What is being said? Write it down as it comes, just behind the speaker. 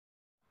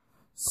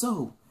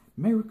So,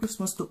 Merry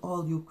Christmas to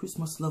all you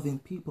Christmas loving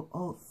people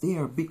out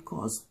there,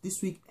 because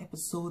this week's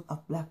episode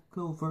of Black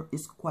Clover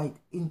is quite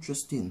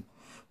interesting.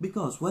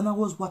 Because when I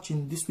was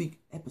watching this week's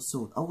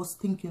episode, I was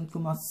thinking to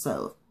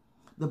myself,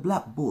 the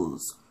Black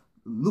Bulls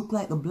look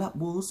like the Black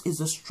Bulls is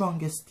the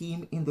strongest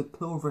team in the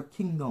Clover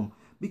Kingdom,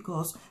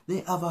 because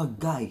they have a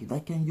guy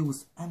that can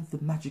use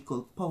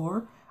anti-magical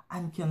power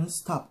and can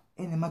stop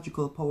any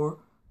magical power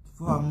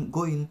from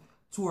going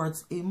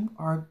towards him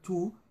or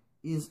to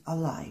his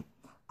ally.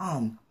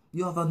 And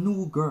you have a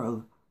new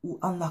girl who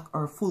unlock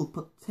her full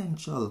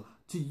potential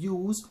to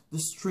use the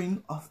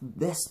string of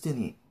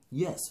destiny.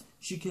 Yes,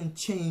 she can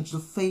change the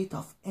fate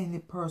of any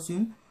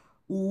person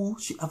who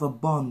she have a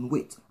bond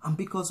with. And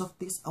because of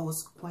this, I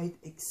was quite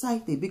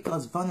excited,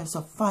 because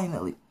Vanessa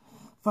finally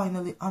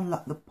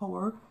unlocked the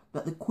power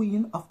that the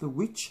Queen of the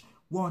Witch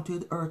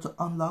wanted her to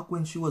unlock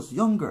when she was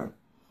younger.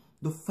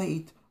 The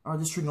fate, or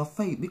the string of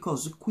fate,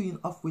 because the Queen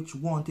of Witch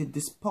wanted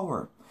this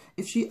power.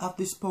 If she have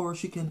this power,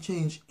 she can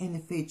change any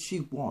fate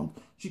she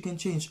wants. She can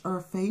change her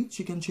fate,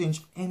 she can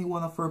change any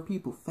one of her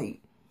people's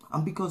fate.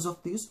 And because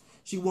of this,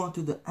 she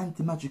wanted the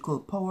anti-magical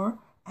power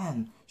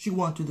and she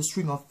wanted the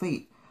string of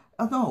fate.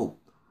 And now,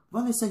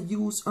 Vanessa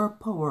used her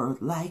power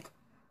like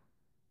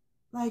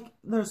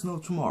there's no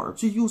tomorrow.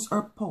 She used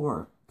her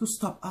power to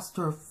stop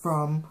Aster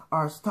from,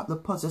 or stop the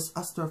possessed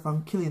Aster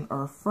from killing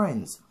her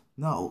friends.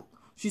 Now,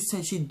 she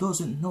said she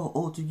doesn't know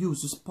how to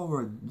use this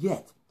power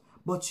yet,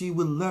 but she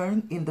will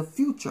learn in the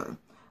future.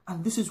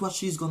 And this is what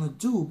she's gonna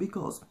do,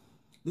 because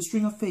the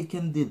string of fate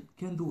can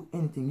do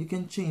anything. You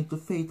can change the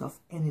fate of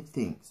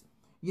anything.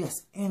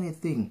 Yes,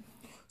 anything.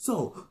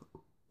 So,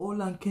 how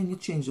long can you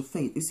change the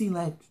fate? It seems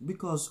like,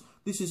 because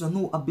this is a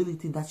new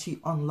ability that she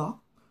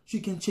unlocked,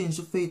 she can change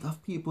the fate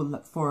of people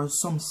for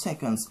some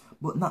seconds,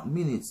 but not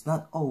minutes,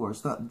 not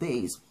hours, not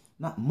days,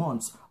 not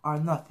months, or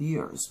not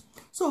years.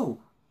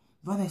 So,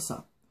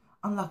 Vanessa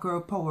unlock her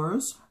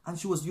powers, and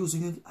she was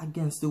using it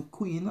against the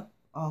Queen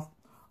of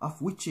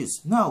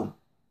Witches. Now,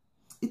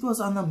 it was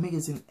an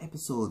amazing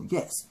episode.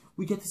 Yes,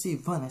 we get to see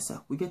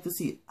Vanessa, we get to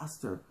see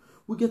Aster,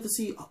 we get to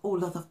see a whole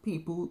lot of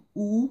people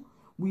who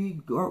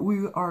we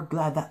are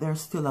glad that they're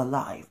still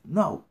alive.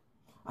 Now,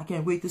 I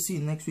can't wait to see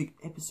next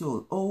week's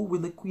episode. How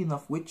will the Queen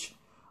of Witch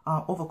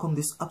overcome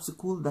this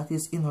obstacle that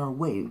is in her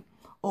way?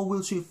 Or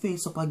will she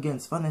face up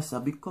against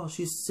Vanessa, because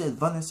she said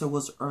Vanessa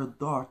was her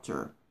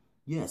daughter?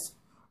 Yes,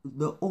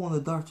 the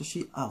only daughter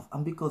she have,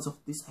 and because of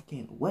this I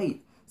can't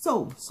wait.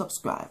 So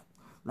subscribe,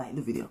 like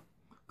the video,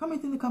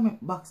 comment in the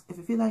comment box if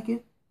you feel like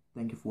it.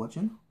 Thank you for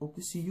watching. Hope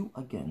to see you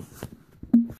again.